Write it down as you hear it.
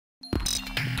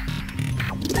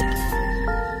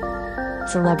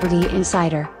Celebrity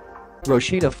Insider.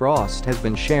 Rasheeda Frost has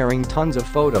been sharing tons of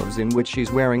photos in which she's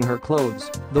wearing her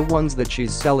clothes, the ones that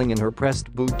she's selling in her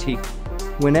pressed boutique.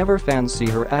 Whenever fans see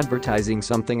her advertising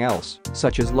something else,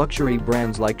 such as luxury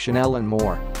brands like Chanel and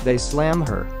more, they slam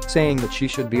her, saying that she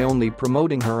should be only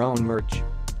promoting her own merch.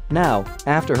 Now,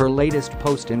 after her latest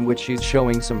post in which she's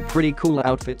showing some pretty cool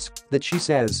outfits that she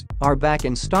says are back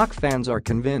in stock, fans are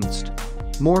convinced.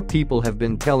 More people have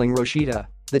been telling Rasheeda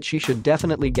that she should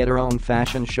definitely get her own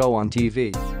fashion show on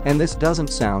TV, and this doesn't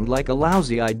sound like a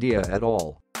lousy idea at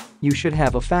all. You should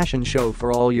have a fashion show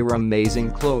for all your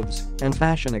amazing clothes and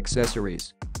fashion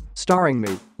accessories. Starring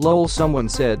me, lol, someone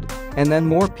said, and then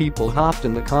more people hopped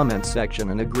in the comments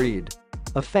section and agreed.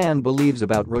 A fan believes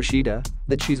about Rasheeda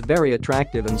that she's very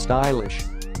attractive and stylish.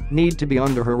 Need to be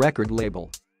under her record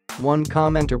label. One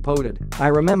commenter quoted, "I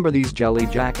remember these jelly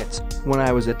jackets when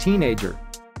I was a teenager.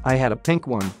 I had a pink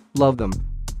one, love them."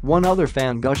 One other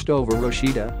fan gushed over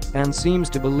Rasheeda and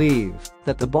seems to believe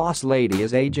that the boss lady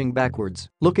is aging backwards,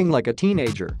 looking like a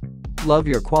teenager. Love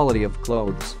your quality of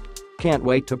clothes. Can't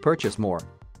wait to purchase more.